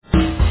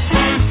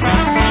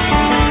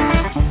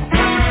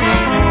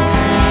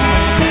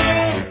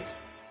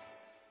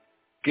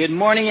Good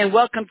morning and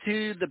welcome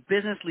to the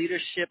Business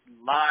Leadership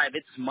Live.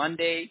 It's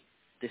Monday,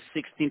 the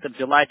 16th of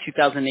July,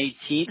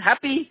 2018.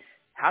 Happy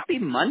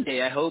Monday.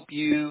 I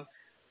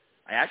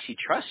actually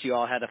trust you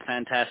all had a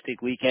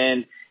fantastic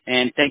weekend,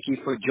 and thank you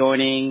for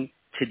joining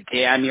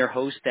today. I'm your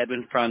host,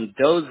 Edwin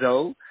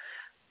Frondozo.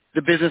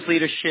 The Business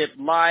Leadership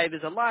Live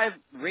is a live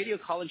radio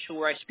call-in show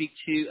where I speak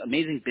to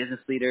amazing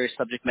business leaders,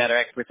 subject matter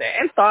experts,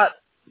 and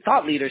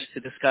thought leaders to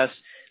discuss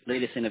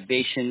latest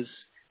innovations,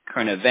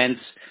 current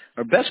events,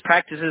 or best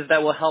practices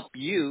that will help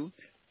you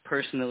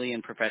personally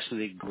and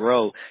professionally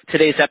grow.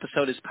 Today's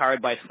episode is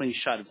powered by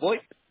Slingshot VoIP,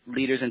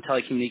 leaders in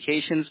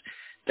telecommunications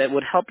that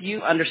would help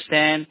you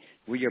understand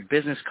where your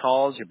business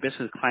calls, your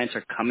business clients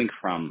are coming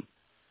from.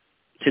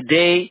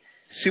 Today,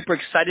 super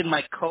excited,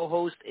 my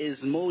co-host is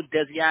Mo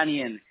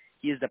Dezyanian.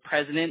 He is the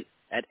president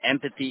at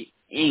Empathy,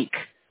 Inc.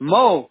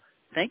 Mo,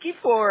 thank you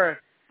for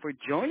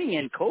joining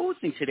and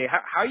co-hosting today.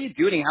 How are you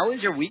doing? How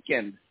was your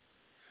weekend?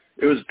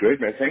 It was great,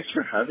 man. Thanks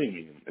for having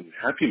me, and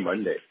happy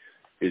Monday.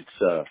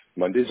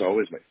 Monday's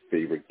always my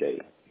favorite day.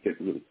 I get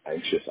really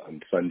anxious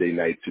on Sunday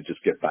night to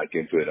just get back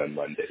into it on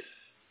Monday.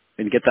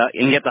 And get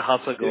the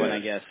hustle going, yeah. I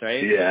guess,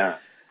 right? Yeah.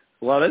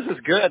 Well, this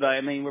is good. I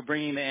mean, we're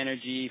bringing the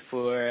energy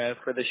for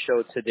the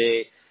show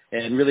today,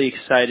 and really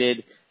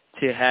excited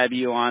to have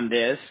you on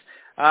this.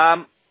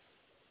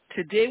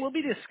 Today we'll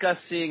be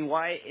discussing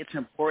why it's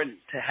important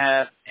to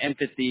have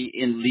empathy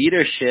in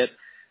leadership.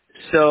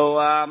 So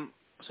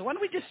why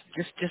don't we just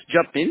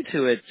jump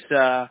into it,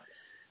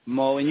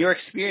 Mo? In your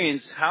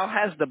experience, how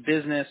has the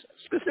business,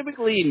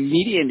 specifically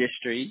media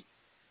industry,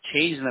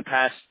 changed in the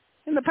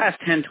past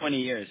 10,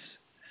 20 years?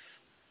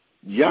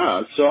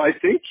 Yeah, so I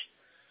think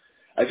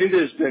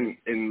there's been,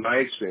 in my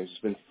experience,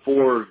 there's been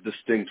four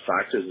distinct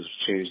factors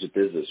that's changed the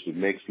business, which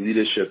makes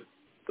leadership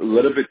a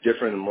little bit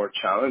different and more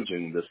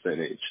challenging in this day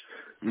and age.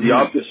 Mm-hmm. The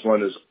obvious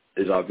one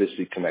is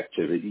obviously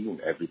connectivity, and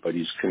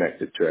everybody's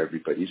connected to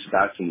everybody, so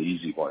that's an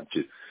easy one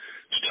to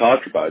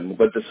talk about.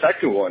 But the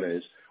second one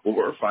is what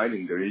we're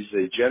finding there is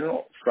a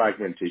general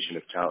fragmentation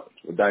of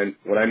talent.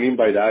 What I mean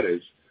by that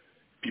is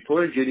people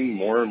are getting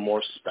more and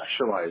more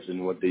specialized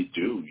in what they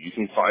do. You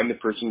can find a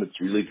person that's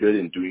really good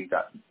in doing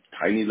that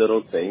tiny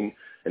little thing,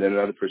 and then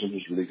another person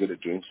who's really good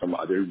at doing some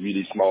other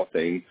really small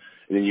thing,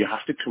 and then you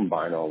have to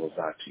combine all of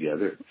that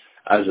together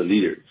as a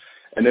leader.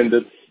 And then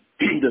the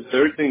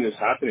third thing that's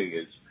happening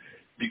is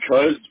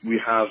because we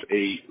have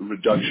a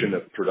reduction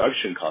of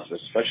production costs,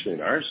 especially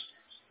in our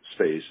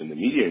space in the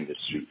media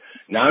industry,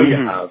 now you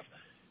have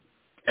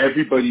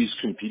everybody's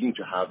competing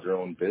to have their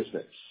own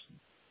business,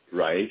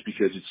 right?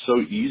 Because it's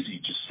so easy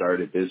to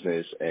start a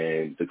business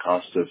and the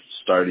cost of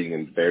starting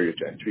and barrier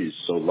to entry is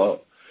so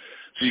low.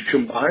 So you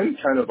combine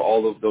kind of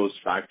all of those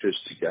factors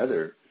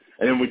together,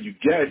 and then what you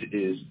get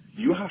is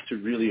you have to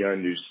really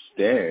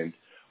understand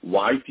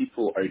why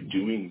people are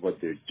doing what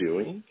they're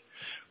doing,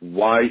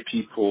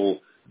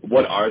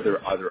 what are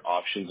their other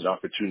options and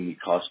opportunity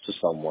costs to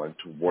someone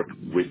to work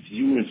with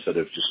you instead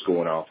of just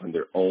going off on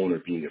their own or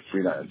being a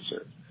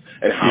freelancer?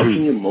 And how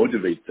can you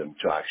motivate them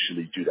to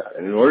actually do that?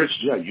 And in order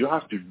to do that, you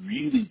have to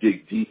really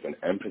dig deep and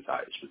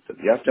empathize with them.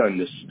 You have to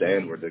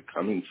understand where they're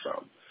coming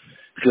from.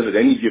 Because at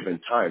any given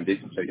time, they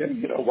can say, yeah,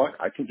 you know what,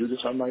 I can do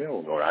this on my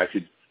own, or I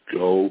could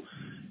go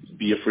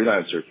be a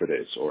freelancer for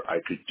this, or I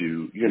could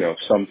do,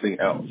 something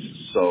else.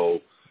 So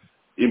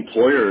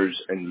employers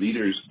and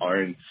leaders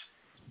aren't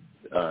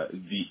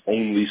the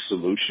only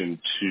solution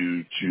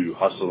to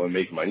hustle and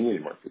make money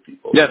anymore for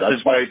people. Yeah,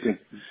 that's why I think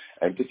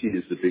empathy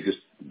is the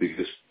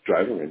biggest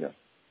driver right now.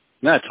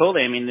 No,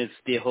 totally. I mean, it's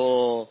the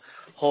whole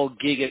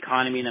gig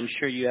economy, and I'm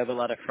sure you have a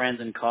lot of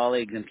friends and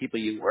colleagues and people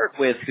you work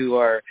with who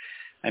are,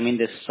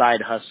 this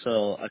side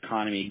hustle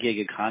economy, gig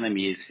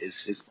economy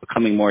is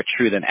becoming more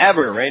true than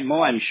ever, right,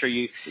 Mo? I'm sure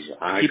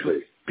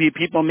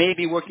people may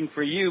be working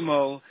for you,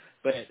 Mo,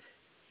 but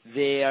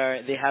they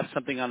have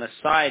something on the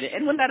side.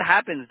 And when that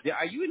happens,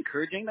 are you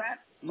encouraging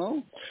that,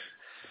 Mo?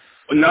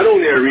 Well, not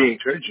only are we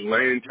encouraging,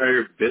 my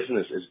entire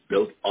business is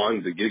built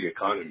on the gig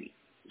economy.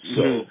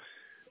 So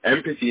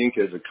Empathy Inc.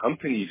 as a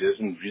company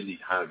doesn't really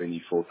have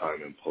any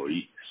full-time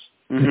employees.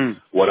 Mm-hmm.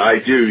 What I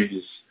do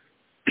is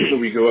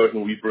we go out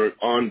and we bring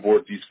on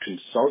board these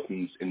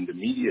consultants in the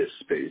media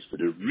space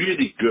that are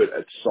really good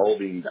at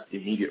solving the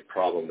immediate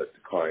problem that the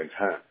client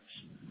has.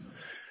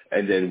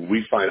 And then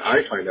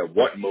I find out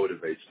what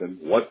motivates them,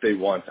 what they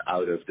want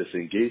out of this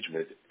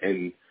engagement,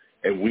 and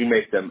we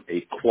make them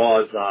a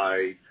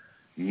quasi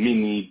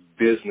mini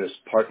business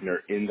partner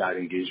in that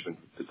engagement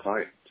with the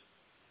client.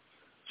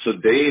 So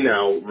they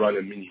now run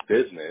a mini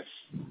business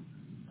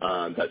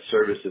that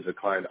services a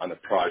client on a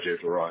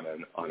project or on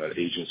an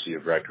agency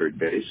of record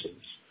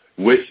basis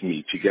with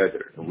me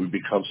together, and we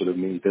become sort of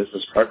mini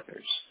business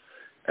partners.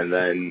 And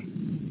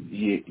then,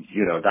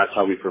 that's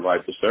how we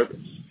provide the service.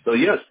 So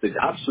yes, they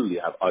absolutely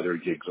have other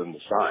gigs on the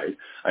side.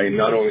 I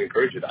not only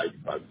encourage it, I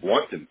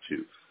want them to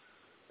do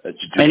that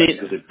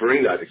because they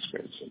bring that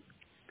experience in.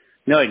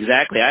 No,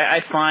 exactly.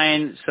 I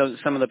find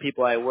some of the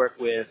people I work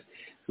with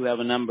who have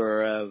a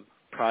number of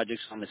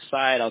projects on the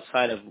side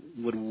outside of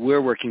what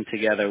we're working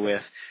together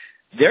with,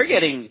 they're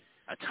getting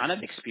a ton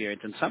of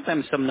experience, and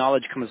sometimes some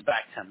knowledge comes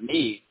back to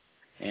me,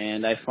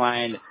 and I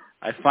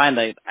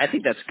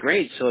think that's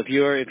great. So if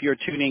you're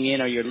tuning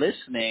in or you're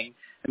listening,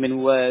 I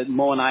mean, what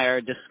Mo and I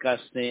are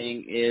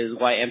discussing is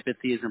why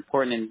empathy is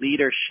important in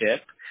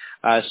leadership.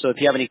 So if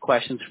you have any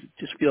questions,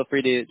 just feel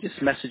free to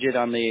just message it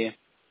on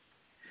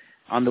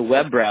the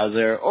web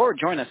browser or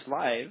join us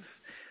live.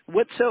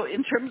 So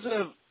in terms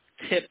of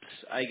tips,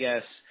 I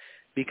guess,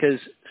 because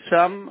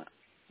some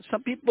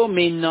people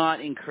may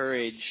not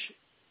encourage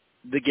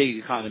the gig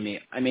economy.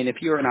 I mean,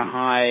 if you're in a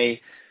high,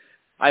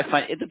 I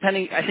find it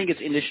depending. I think it's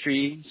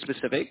industry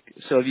specific.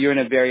 So if you're in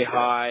a very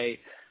high,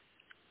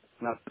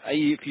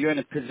 if you're in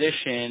a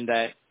position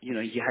that you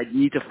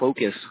need to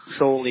focus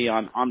solely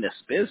on this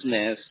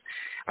business,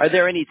 are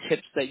there any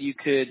tips that you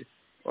could,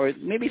 or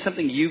maybe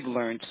something you've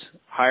learned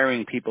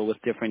hiring people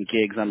with different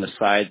gigs on the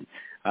side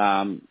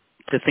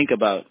to think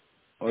about,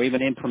 or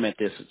even implement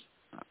this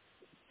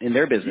in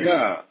their business?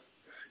 Yeah.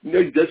 No,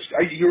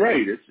 you're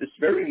right. It's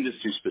very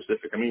industry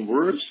specific. I mean,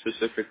 we're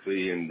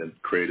specifically in the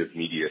creative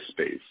media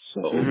space,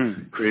 so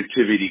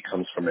creativity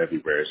comes from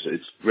everywhere. So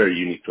it's very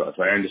unique to us.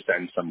 I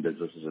understand some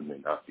businesses it may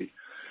not be.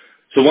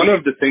 So one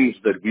of the things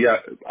that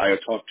I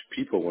talk to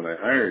people when I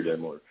hire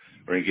them or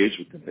engage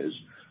with them is,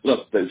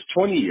 look, there's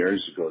 20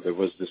 years ago, there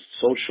was this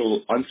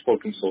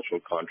unspoken social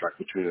contract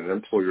between an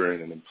employer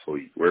and an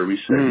employee where we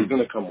said, you're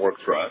going to come work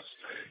for us.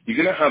 You're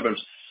going to have a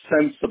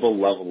sensible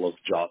level of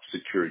job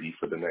security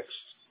for the next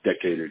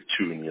decade or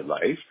two in your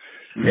life.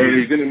 And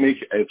you're going to make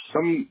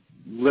some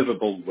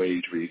livable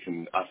wage where you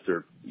can,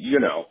 after,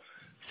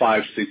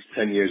 5, 6,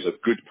 10 years of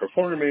good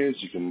performance,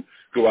 you can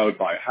go out,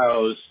 buy a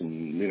house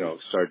and,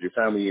 start your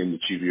family and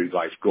achieve your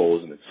life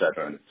goals and et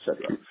cetera, and et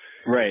cetera.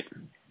 Right.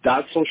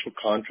 That social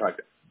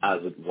contract as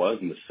it was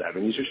in the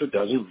 70s or so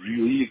doesn't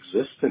really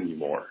exist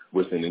anymore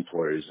within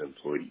employers and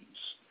employees,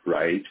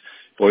 right?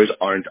 Employers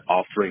aren't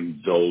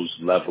offering those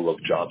level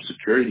of job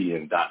security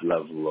and that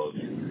level of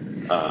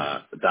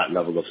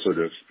sort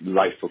of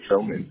life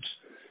fulfillment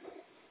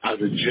as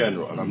a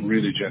general, and I'm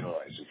really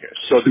generalizing here.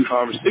 So the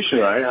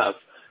conversation I have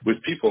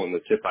with people and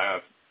the tip I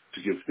have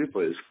to give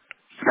people is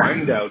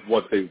find out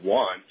what they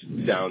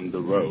want down the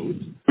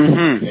road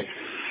and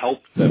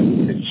help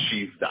them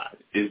achieve that.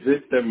 Is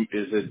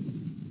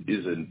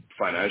it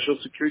financial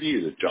security?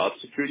 Is it job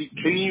security?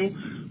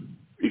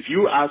 If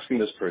you're asking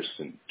this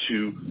person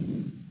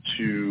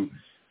to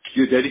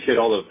dedicate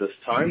all of this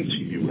time to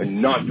you and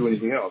not do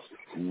anything else,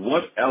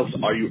 what else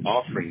are you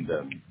offering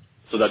them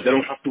so that they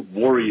don't have to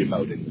worry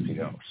about anything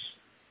else?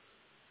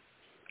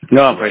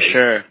 No, for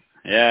sure.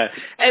 Yeah.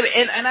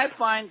 And I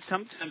find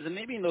sometimes, and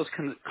maybe in those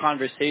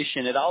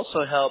conversations, it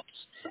also helps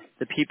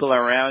the people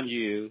around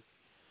you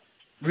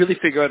really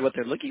figure out what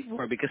they're looking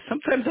for, because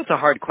sometimes that's a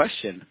hard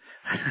question.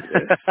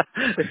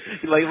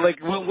 like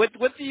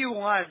what do you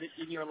want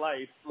in your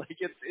life? Like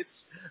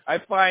I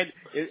find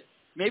it,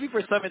 maybe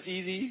for some it's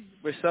easy,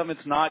 for some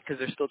it's not, because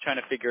they're still trying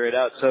to figure it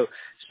out. So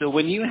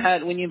when you've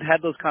had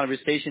those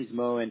conversations,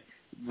 Mo, and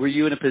were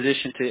you in a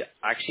position to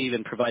actually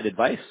even provide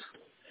advice?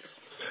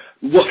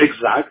 Well,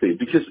 exactly,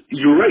 because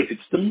you're right.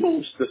 It's the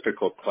most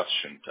difficult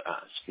question to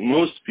ask.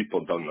 Most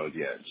people don't know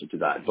the answer to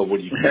that. But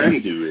what you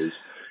can do is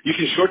you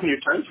can shorten your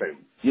time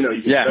frame. You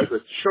can start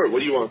with, sure, what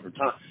do you want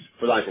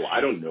for life? Well,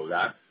 I don't know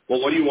that. Well,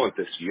 what do you want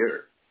this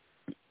year?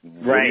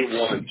 What do you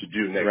want to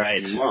do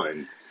next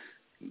month?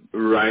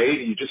 Right?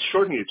 You just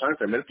shorten your time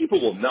frame, and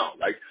people will know.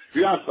 Like, if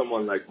you ask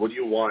someone, like, what do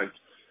you want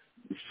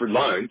for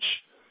lunch?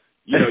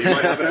 You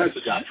might have an answer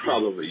to that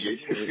probably. You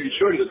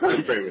shorten the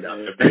time frame enough.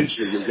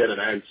 Eventually, you'll get an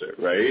answer,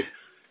 right?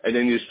 And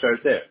then you start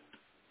there.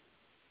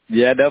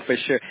 Yeah, no, for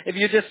sure. If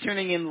you're just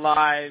tuning in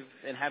live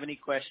and have any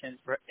questions,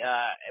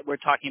 we're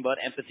talking about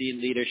empathy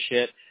and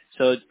leadership.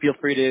 So feel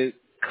free to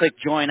click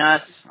join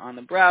us on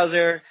the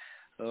browser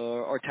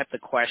or type the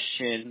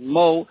question.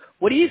 Mo,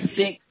 what do you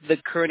think the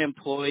current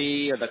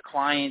employee or the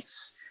clients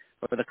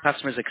or the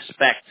customers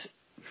expect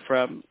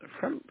from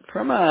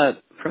a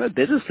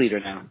business leader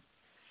now?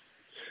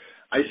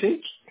 I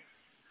think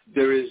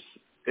there is,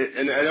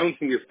 and I don't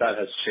think if that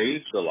has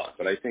changed a lot,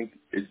 but I think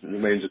it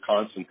remains a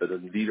constant that a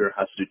leader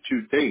has to do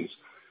two things,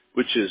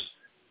 which is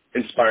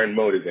inspire and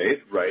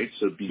motivate, right?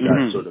 So be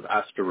that sort of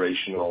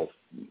aspirational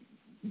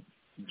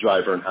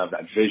driver and have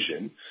that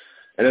vision.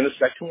 And then the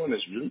second one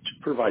is really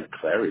to provide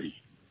clarity.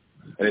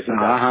 And I think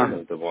that's one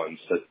of the ones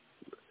that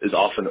is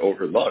often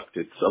overlooked.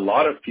 It's a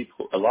lot of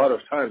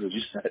times, as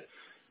you said,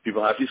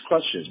 people have these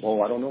questions.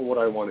 Well, I don't know what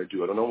I want to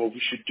do. I don't know what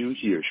we should do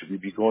here. Should we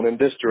be going in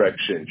this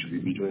direction? Should we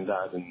be doing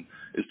that? And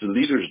it's the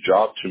leader's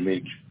job to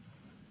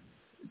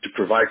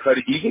provide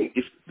clarity, even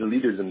if the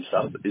leader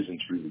themselves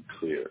isn't really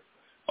clear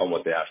on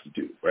what they have to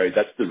do, right?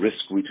 That's the risk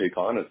we take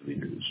on as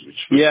leaders, which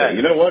we're saying,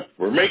 you know what?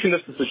 We're making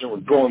this decision. We're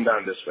going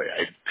down this way.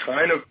 I'm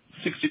kind of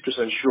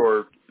 60%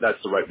 sure that's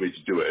the right way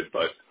to do it,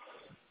 but,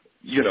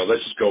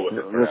 let's just go with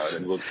it for now,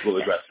 and we'll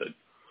address it.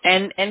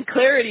 And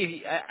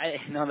clarity, I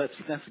know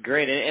that's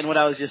great. And what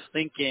I was just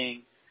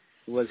thinking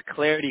was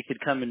clarity could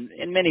come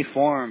in many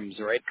forms,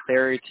 right?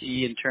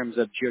 Clarity in terms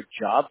of your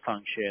job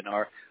function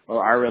or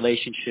our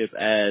relationship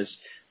as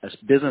as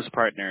business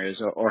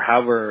partners or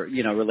however,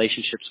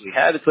 relationships we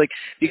have. It's like,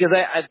 because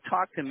I've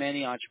talked to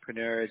many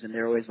entrepreneurs and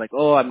they're always like,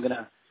 oh, I'm going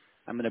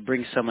to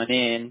bring someone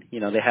in,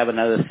 they have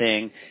another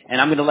thing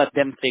and I'm going to let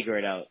them figure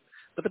it out.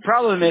 But the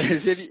problem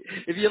is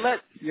if you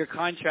let your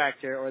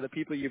contractor or the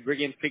people you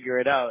bring in figure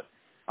it out,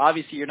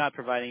 obviously you're not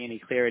providing any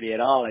clarity at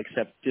all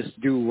except just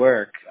do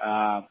work.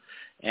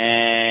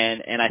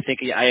 And I think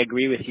I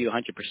agree with you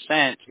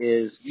 100%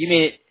 is you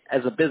may,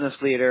 as a business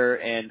leader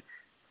and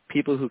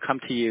people who come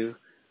to you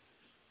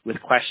with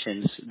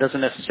questions,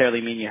 doesn't necessarily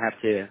mean you have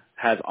to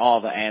have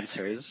all the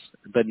answers,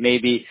 but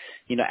maybe,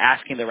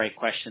 asking the right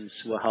questions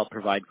will help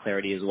provide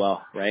clarity as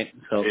well, right?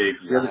 So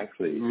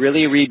exactly.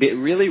 really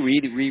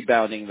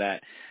rebounding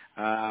that.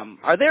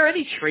 Are there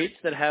any traits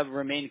that have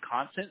remained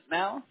constant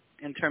now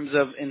in terms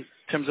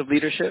of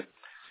leadership?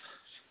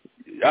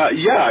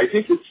 Yeah, I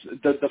think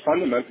it's the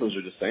fundamentals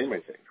are the same. I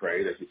think,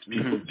 right? Like it's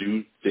people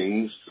do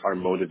things, are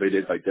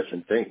motivated by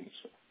different things,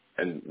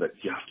 and that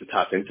you have to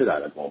tap into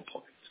that at one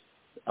point.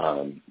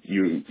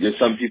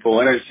 Some people,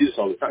 and I see this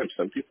all the time.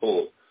 Some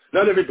people,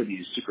 not everybody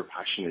is super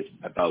passionate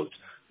about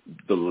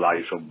the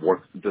life of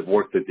work, the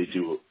work that they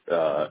do,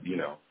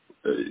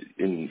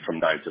 from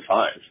 9 to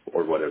 5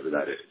 or whatever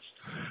that is,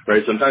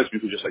 right? Sometimes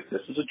people just like,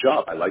 this is a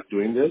job. I like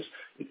doing this.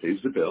 It pays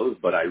the bills,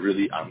 but I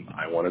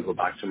want to go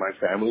back to my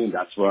family, and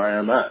that's where I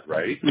am at,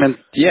 right? And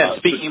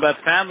speaking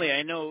about family,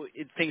 I know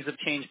things have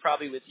changed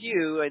probably with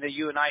you. I know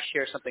you and I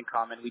share something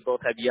common. We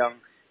both have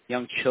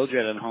young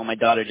children at home. My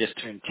daughter just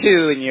turned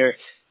 2, and you're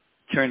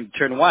turned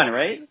 1,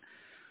 right?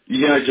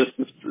 Yeah, just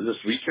this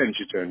weekend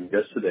she turned,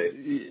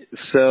 yesterday.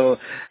 So,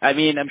 I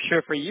mean, I'm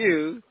sure for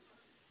you,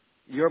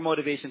 your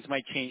motivations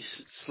might change.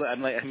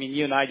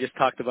 You and I just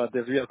talked about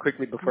this real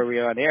quickly before we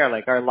were on air.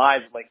 Like our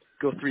lives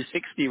go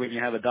 360 when you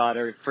have a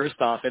daughter first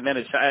off, and then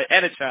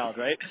a child,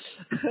 right?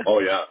 Oh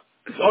yeah.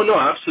 Oh no,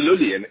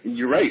 absolutely, and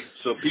you're right.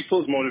 So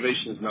people's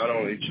motivations not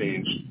only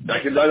change,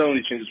 it not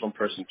only changes from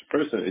person to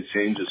person, it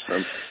changes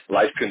from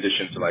life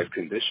condition to life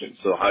condition.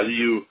 So how do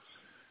you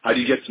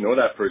get to know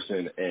that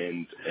person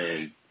and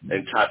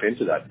tap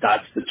into that?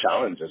 That's the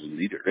challenge as a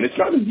leader, and it's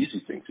not an easy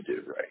thing to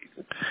do,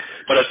 right?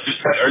 But as you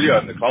said earlier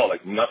on the call,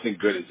 nothing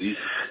good is easy.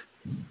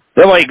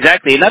 Well,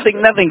 exactly.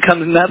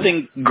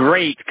 Nothing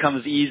great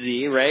comes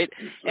easy, right?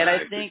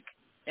 Exactly.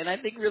 And I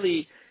think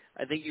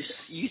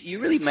you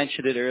really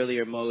mentioned it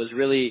earlier, Mo, is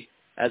really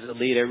as a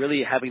leader,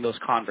 really having those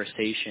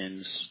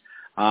conversations,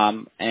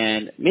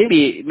 and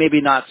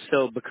maybe not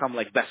so become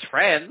like best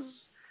friends,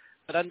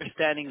 but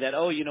understanding that,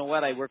 oh, you know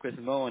what, I work with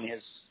Mo and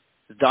his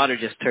daughter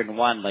just turned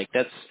 1. Like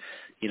that's,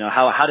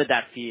 how did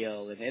that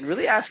feel? And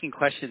really asking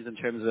questions in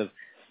terms of,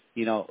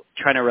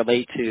 trying to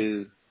relate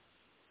to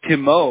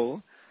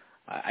Mo.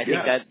 I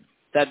think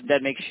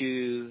that makes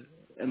you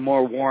a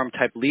more warm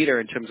type leader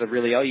in terms of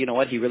really, oh, you know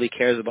what, he really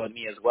cares about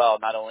me as well,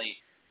 not only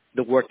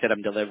the work that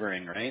I'm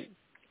delivering, right?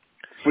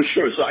 For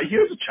sure. So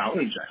here's a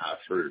challenge I have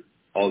for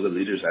all the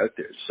leaders out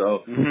there.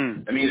 So,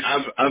 I mean,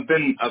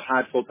 I've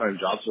had full-time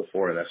jobs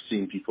before, and I've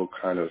seen people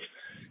kind of,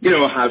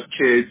 have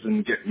kids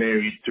and get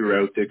married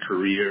throughout their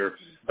career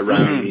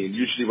around me. And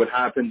usually what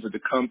happens at the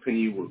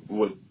company,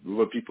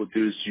 what people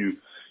do is you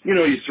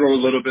throw a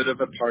little bit of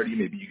a party.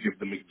 Maybe you give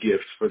them a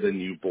gift for the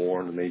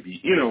newborn. Maybe,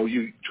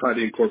 you try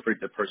to incorporate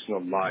their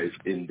personal life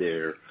in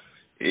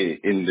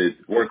the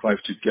work life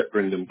to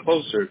bring them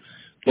closer.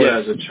 But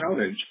as a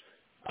challenge,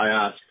 I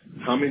ask,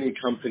 how many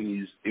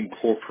companies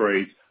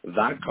incorporate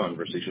that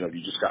conversation of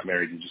you just got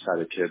married, you just had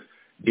a kid,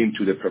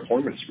 into the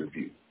performance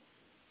review?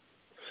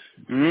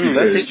 That's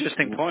an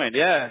interesting point,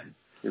 yeah.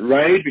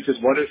 Right? Because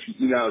what if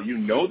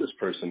this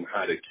person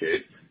had a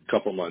kid a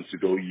couple months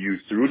ago, you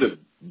threw the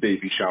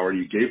baby shower,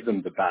 you gave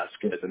them the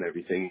basket and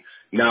everything.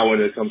 Now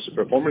when it comes to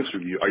performance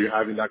review, are you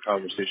having that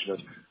conversation of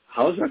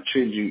how is that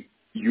changing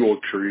your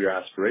career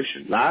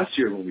aspiration? Last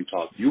year when we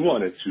talked, you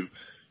wanted to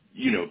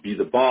be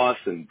the boss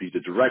and be the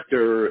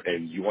director,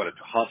 and you wanted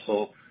to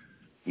hustle.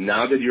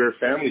 Now that you're a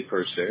family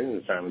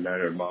person, a family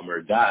man or mom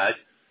or dad,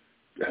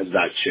 has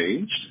that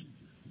changed?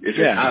 If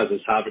it has,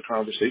 let's have a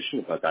conversation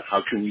about that.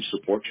 How can we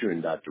support you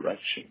in that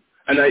direction?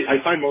 And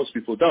I find most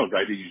people don't,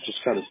 right? You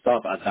just kind of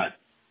stop at that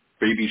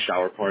baby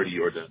shower party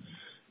or the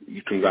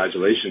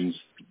congratulations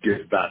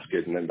gift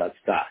basket, and then that's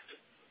that.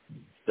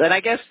 Then I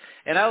guess,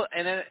 and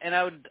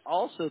I would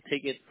also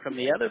take it from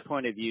the other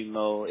point of view,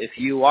 Mo. If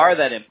you are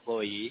that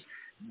employee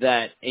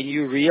and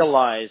you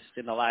realized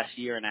in the last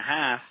year and a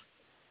half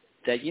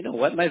that, you know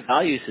what, my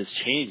values has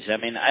changed. I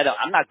mean,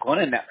 I'm not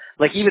going to,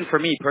 even for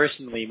me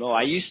personally, Mo,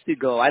 I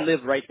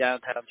live right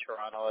downtown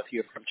Toronto. If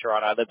you're from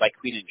Toronto, I live by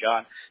Queen and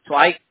John. So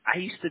I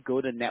used to go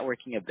to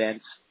networking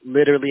events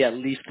literally at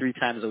least 3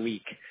 times a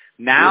week.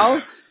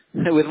 Now,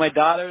 with my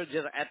daughter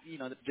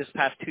just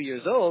past 2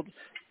 years old,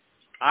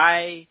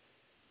 I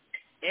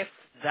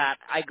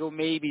go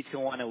maybe to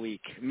 1 a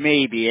week,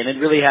 maybe, and it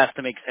really has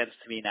to make sense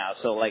to me now.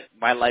 So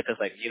my life is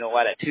you know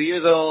what, at 2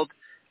 years old,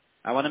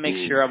 I want to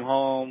make sure I'm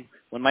home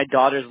when my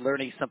daughter's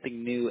learning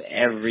something new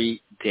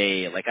every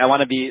day. I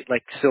want to be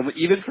so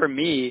even for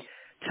me,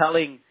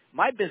 telling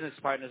my business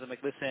partners, I'm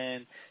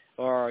listen,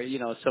 or,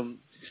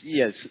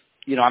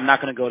 I'm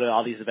not going to go to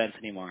all these events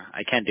anymore.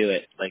 I can't do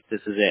it. Like,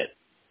 this is it.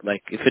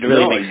 Like, if it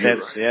really makes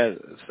sense, right. yeah.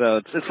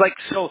 So it's like,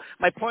 so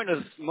my point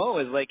of Mo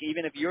is like,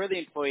 even if you're the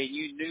employee and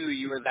you knew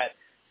you were that,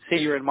 say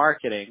you're in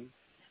marketing,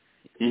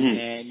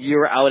 and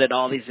you're out at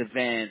all these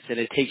events and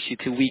it takes you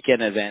to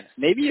weekend events,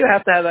 maybe you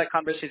have to have that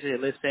conversation. Say,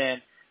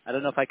 listen, I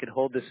don't know if I could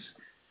hold this,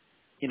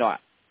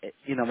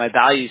 my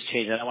values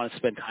change. I don't want to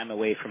spend time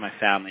away from my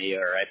family,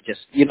 or I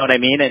just, you know what I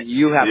mean? And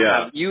you have to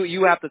have,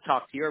 you have to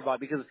talk to your boss,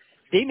 because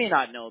they may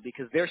not know,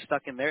 because they're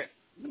stuck in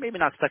maybe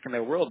not stuck in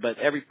their world, but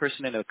every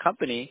person in a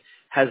company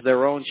has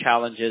their own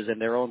challenges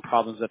and their own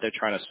problems that they're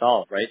trying to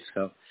solve, right?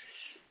 So.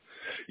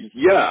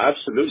 Yeah,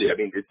 absolutely. I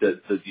mean,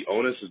 the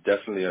onus is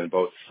definitely on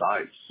both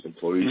sides.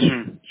 Employees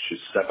should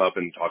step up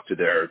and talk to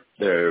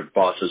their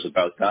bosses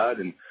about that,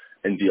 and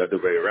the other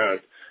way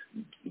around.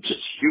 Just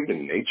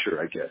human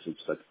nature, I guess. It's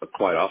that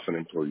quite often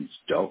employees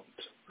don't,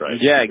 right?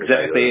 Yeah, Because they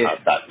exactly. either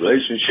have that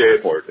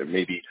relationship, or they're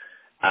maybe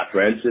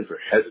apprehensive or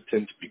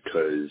hesitant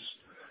because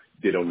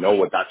they don't know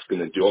what that's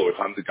going to do. If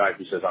I'm the guy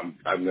who says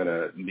I'm going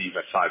to leave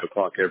at 5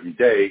 o'clock every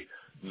day,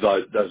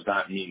 does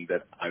that mean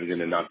that I'm going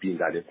to not be in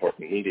that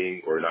important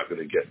meeting, or not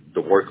going to get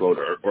the workload,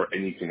 or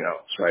anything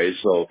else, right?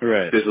 So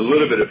there's a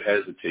little bit of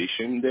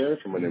hesitation there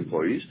from an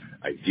employee.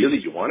 Ideally,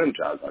 you want them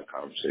to have that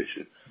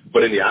conversation.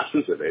 But in the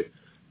absence of it,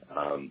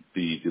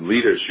 the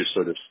leaders should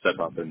sort of step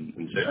up and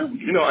say,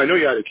 I know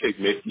you had a cake.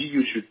 Maybe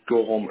you should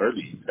go home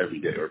early every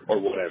day, or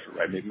whatever,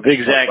 right? Maybe we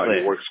should talk about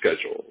your work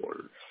schedule,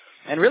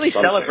 and really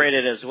something. Celebrate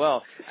it as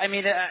well. I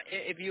mean,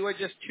 if you were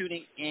just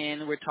tuning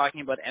in, we're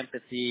talking about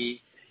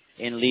empathy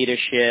in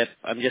leadership.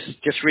 I'm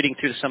just reading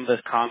through some of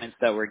the comments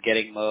that we're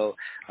getting, Mo.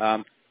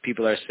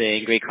 People are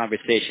saying, great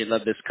conversation,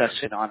 love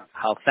discussion on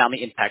how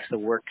family impacts the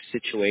work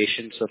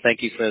situation. So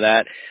thank you for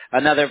that.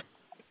 Another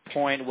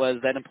point was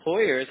that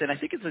employers, and I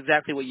think it's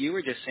exactly what you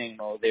were just saying,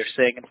 Mo, they're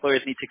saying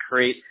employers need to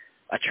create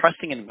a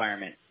trusting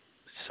environment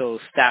so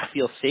staff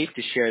feel safe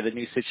to share the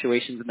new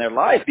situations in their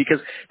life. Because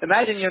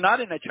imagine you're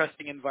not in a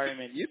trusting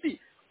environment.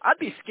 I'd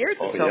be scared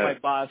to tell my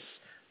boss,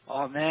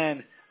 oh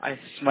man,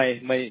 it's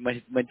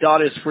my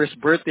daughter's first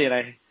birthday and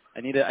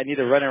I need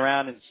to run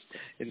around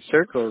in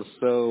circles.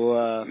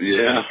 So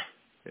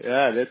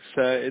that's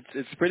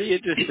it's pretty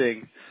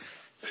interesting.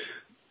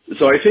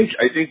 So I think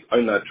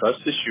on that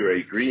trust issue, I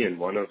agree. And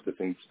one of the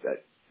things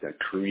that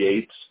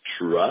creates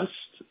trust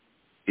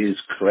is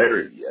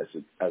clarity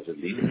as a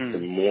leader. The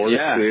more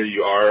clear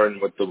you are on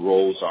what the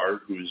roles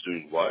are, who's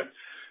doing what,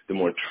 the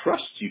more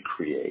trust you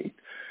create.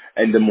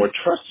 And the more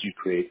trust you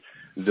create,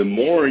 the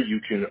more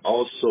you can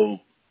also,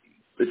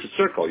 it's a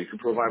circle, you can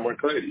provide more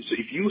clarity. So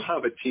if you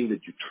have a team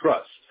that you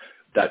trust,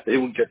 that they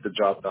will get the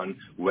job done,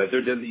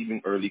 whether they're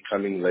leaving early,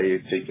 coming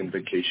late, taking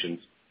vacations,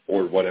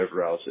 or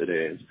whatever else it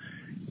is,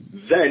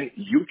 then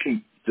you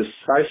can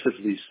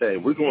decisively say,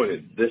 we're going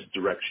in this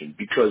direction,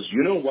 because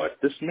you know what,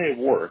 this may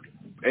work,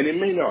 and it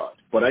may not,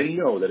 but I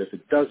know that if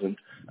it doesn't,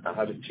 I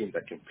have a team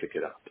that can pick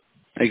it up.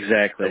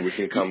 Exactly. And we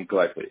can come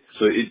collectively.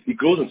 So it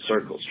goes in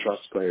circles,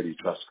 trust, clarity,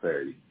 trust,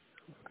 clarity.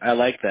 I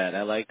like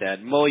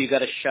that. Mo, you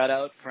got a shout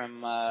out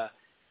from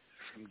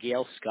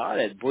Gail Scott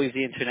at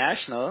Boise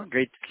International.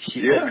 Great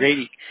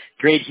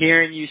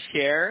hearing you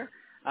share.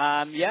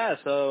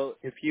 So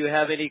if you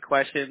have any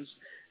questions,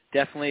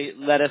 definitely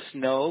let us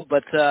know.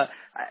 But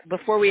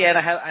before we end,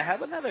 I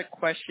have another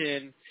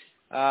question,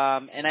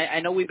 and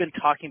I know we've been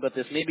talking about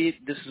this. Maybe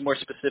this is more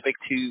specific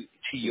to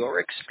your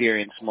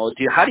experience, Mo.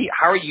 How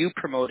are you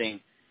promoting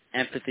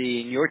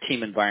empathy in your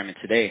team environment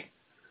today?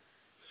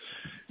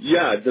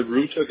 Yeah, the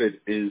root of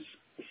it is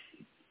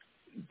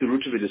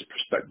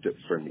perspective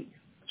for me.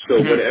 So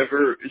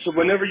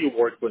whenever you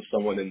work with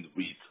someone in the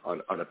weeds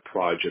on a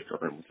project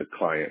or with a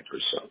client or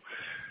so,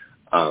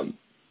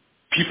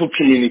 people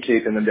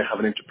communicate and then they have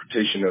an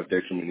interpretation of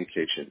their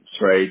communications,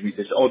 right?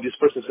 They say, this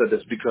person said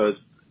this because,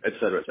 et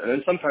cetera. And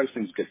then sometimes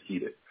things get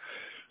heated.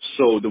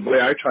 So the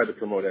way I try to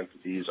promote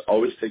empathy is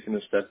always taking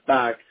a step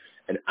back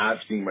and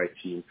asking my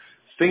team,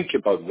 think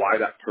about why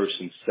that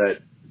person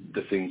said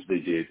the things they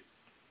did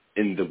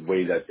in the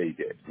way that they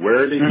did.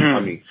 Where are they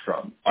coming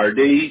from? Are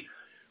they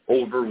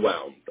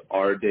overwhelmed?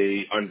 Are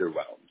they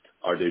underwhelmed?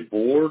 Are they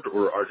bored,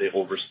 or are they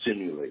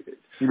overstimulated?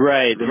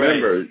 Right.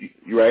 Remember,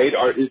 right?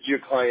 Is your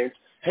client,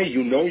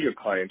 your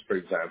client, for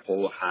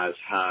example,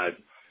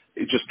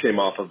 it just came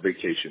off of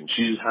vacation.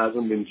 She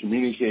hasn't been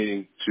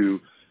communicating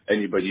to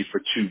anybody for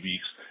 2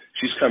 weeks.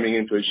 She's coming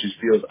into it. She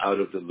feels out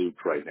of the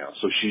loop right now.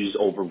 So she's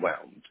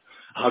overwhelmed.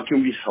 How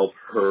can we help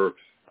her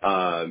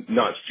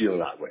not feel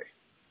that way?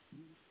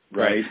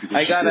 Right?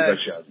 Because she feels like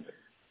she hasn't been.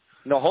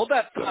 No, hold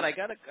that thought. I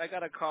got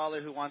a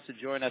caller who wants to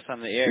join us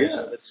on the air. Yeah.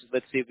 So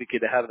let's see if we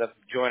could have them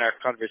join our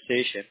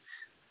conversation.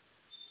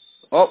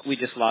 Oh, we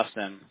just lost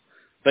them.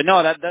 But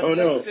no, that's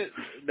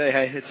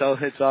it's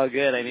all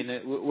good. I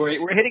mean,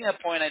 we're hitting a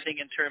point, I think,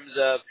 in terms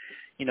of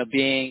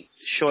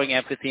showing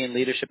empathy and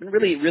leadership and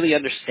really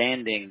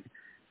understanding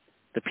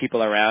the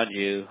people around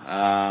you.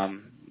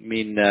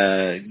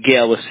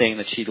 Gail was saying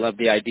that she loved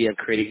the idea of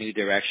creating new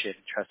direction,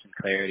 trust, and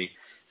clarity.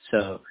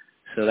 So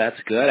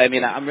that's good. I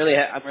mean, I'm really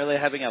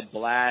having a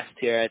blast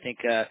here. I think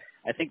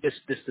I think this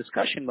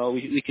discussion, Mo,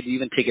 we could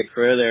even take it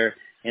further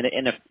in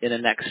the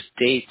next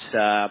state.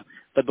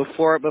 But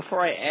before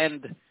I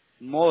end,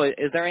 Mo,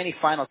 is there any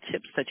final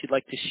tips that you'd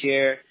like to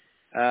share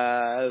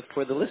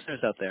for the listeners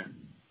out there?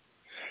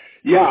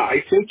 Yeah,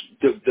 I think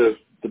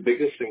the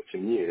biggest thing to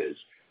me is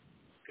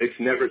it's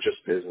never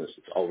just business.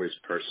 It's always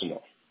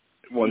personal.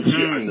 Once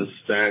you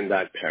understand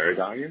that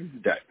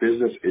paradigm, that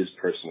business is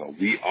personal.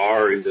 We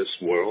are in this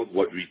world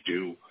what we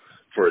do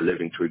for a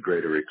living to a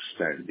greater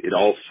extent. It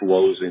all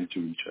flows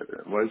into each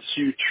other. Once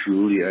you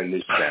truly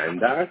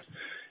understand that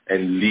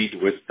and lead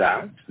with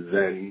that,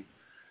 then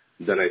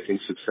I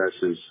think success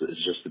is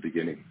just the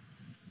beginning.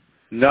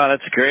 No,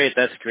 that's great.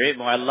 That's great,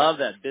 Mo. I love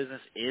that.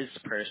 Business is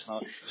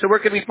personal. So where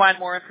can we find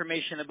more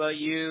information about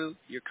you,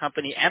 your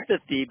company,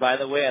 Empathy, by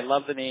the way? I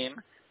love the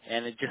name.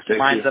 And it just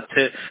lines up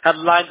to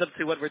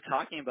what we're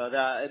talking about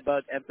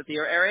empathy,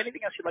 or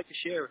anything else you'd like to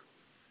share.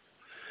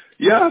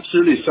 Yeah,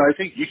 absolutely. So I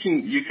think you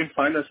can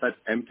find us at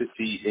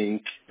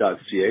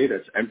empathyinc.ca.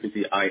 That's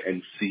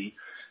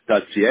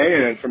empathyinc.ca,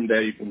 and then from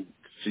there you can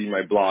see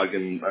my blog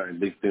and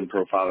LinkedIn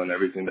profile and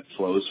everything that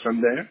flows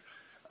from there.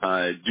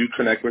 Do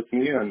connect with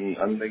me on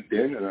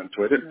LinkedIn and on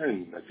Twitter,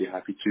 and I'd be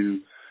happy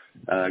to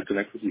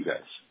connect with you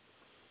guys.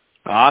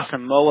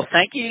 Awesome, Mo. Well,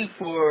 thank you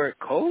for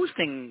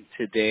co-hosting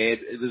today.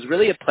 It was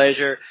really a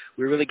pleasure.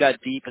 We really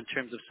got deep in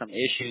terms of some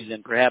issues,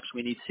 and perhaps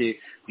we need to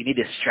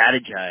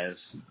strategize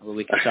where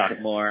we can talk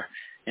more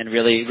and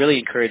really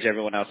encourage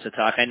everyone else to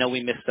talk. I know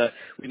we missed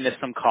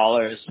some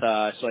callers,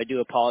 so I do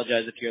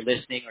apologize if you're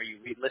listening or you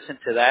re-listen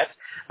to that.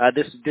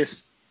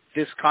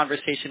 This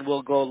conversation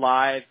will go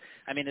live.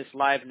 I mean, it's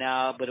live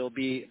now, but it'll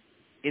be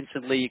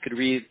instantly. You could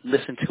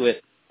re-listen to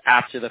it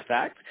after the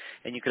fact,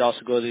 and you could also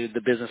go to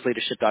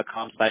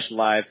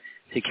thebusinessleadership.com/live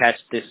to catch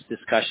this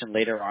discussion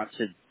later on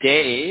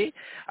today.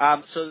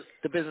 So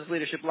the Business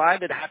Leadership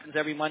Live, it happens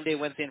every Monday,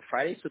 Wednesday, and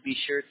Friday, so be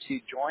sure to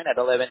join at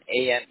 11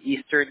 a.m.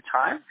 Eastern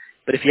Time.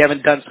 But if you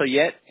haven't done so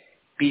yet,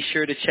 be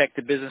sure to check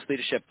the Business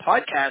Leadership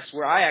Podcast,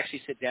 where I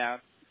actually sit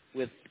down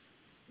with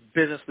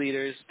business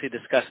leaders to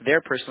discuss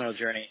their personal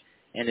journey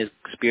and his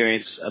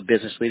experience of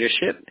business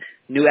leadership.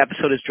 New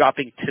episode is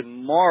dropping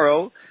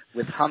tomorrow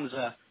with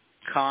Hamza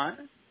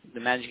Khan, the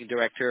managing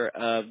director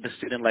of the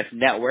Student Life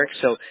Network.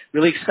 So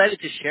really excited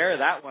to share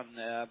that one.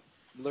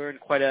 Learned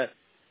quite a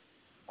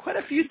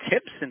few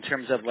tips in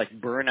terms of like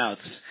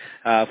burnouts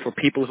for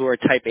people who are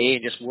type A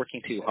and just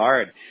working too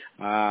hard.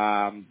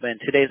 But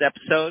today's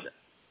episode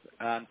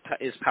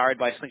is powered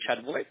by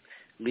Slingshot VoIP,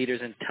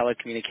 leaders in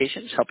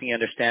telecommunications, helping you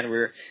understand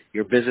where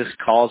your business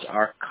calls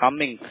are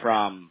coming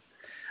from.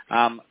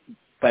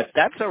 But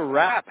that's a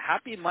wrap.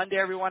 Happy Monday,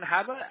 everyone.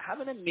 Have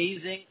an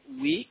amazing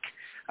week.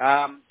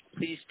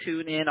 Please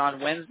tune in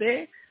on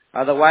Wednesday.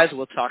 Otherwise,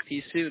 we'll talk to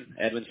you soon.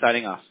 Edwin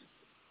signing off.